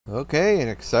Okay, an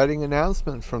exciting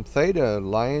announcement from THETA.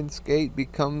 Lionsgate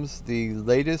becomes the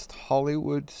latest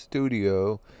Hollywood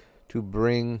studio to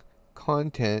bring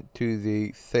content to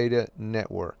the THETA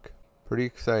network. Pretty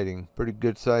exciting. Pretty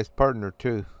good sized partner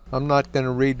too. I'm not going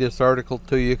to read this article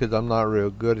to you because I'm not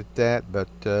real good at that, but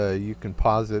you can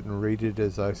pause it and read it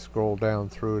as I scroll down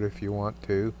through it if you want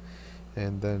to.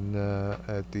 And then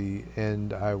at the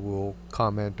end I will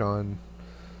comment on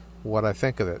what I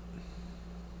think of it.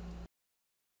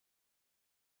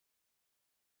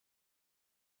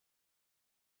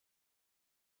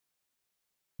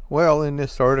 Well, in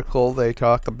this article, they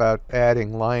talk about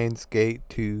adding Lionsgate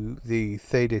to the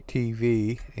THETA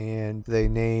TV, and they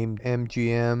named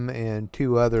MGM and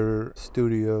two other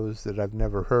studios that I've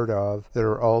never heard of that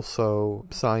are also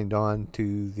signed on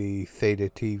to the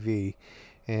THETA TV.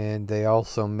 And they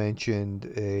also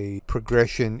mentioned a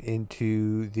progression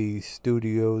into the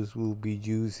studios will be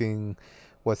using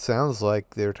what sounds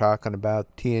like they're talking about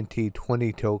TNT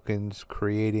 20 tokens,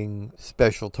 creating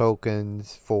special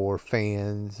tokens for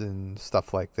fans and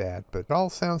stuff like that. But it all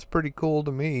sounds pretty cool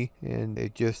to me, and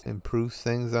it just improves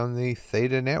things on the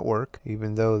THETA network.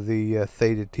 Even though the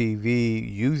THETA TV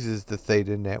uses the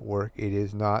THETA network, it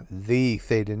is not the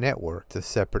THETA network. It's a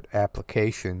separate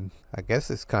application. I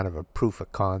guess it's kind of a proof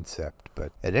of concept,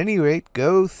 but at any rate,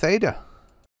 go THETA!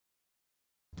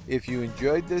 If you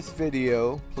enjoyed this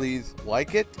video, please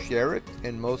like it, share it,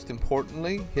 and most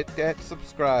importantly, hit that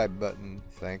subscribe button.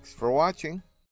 Thanks for watching.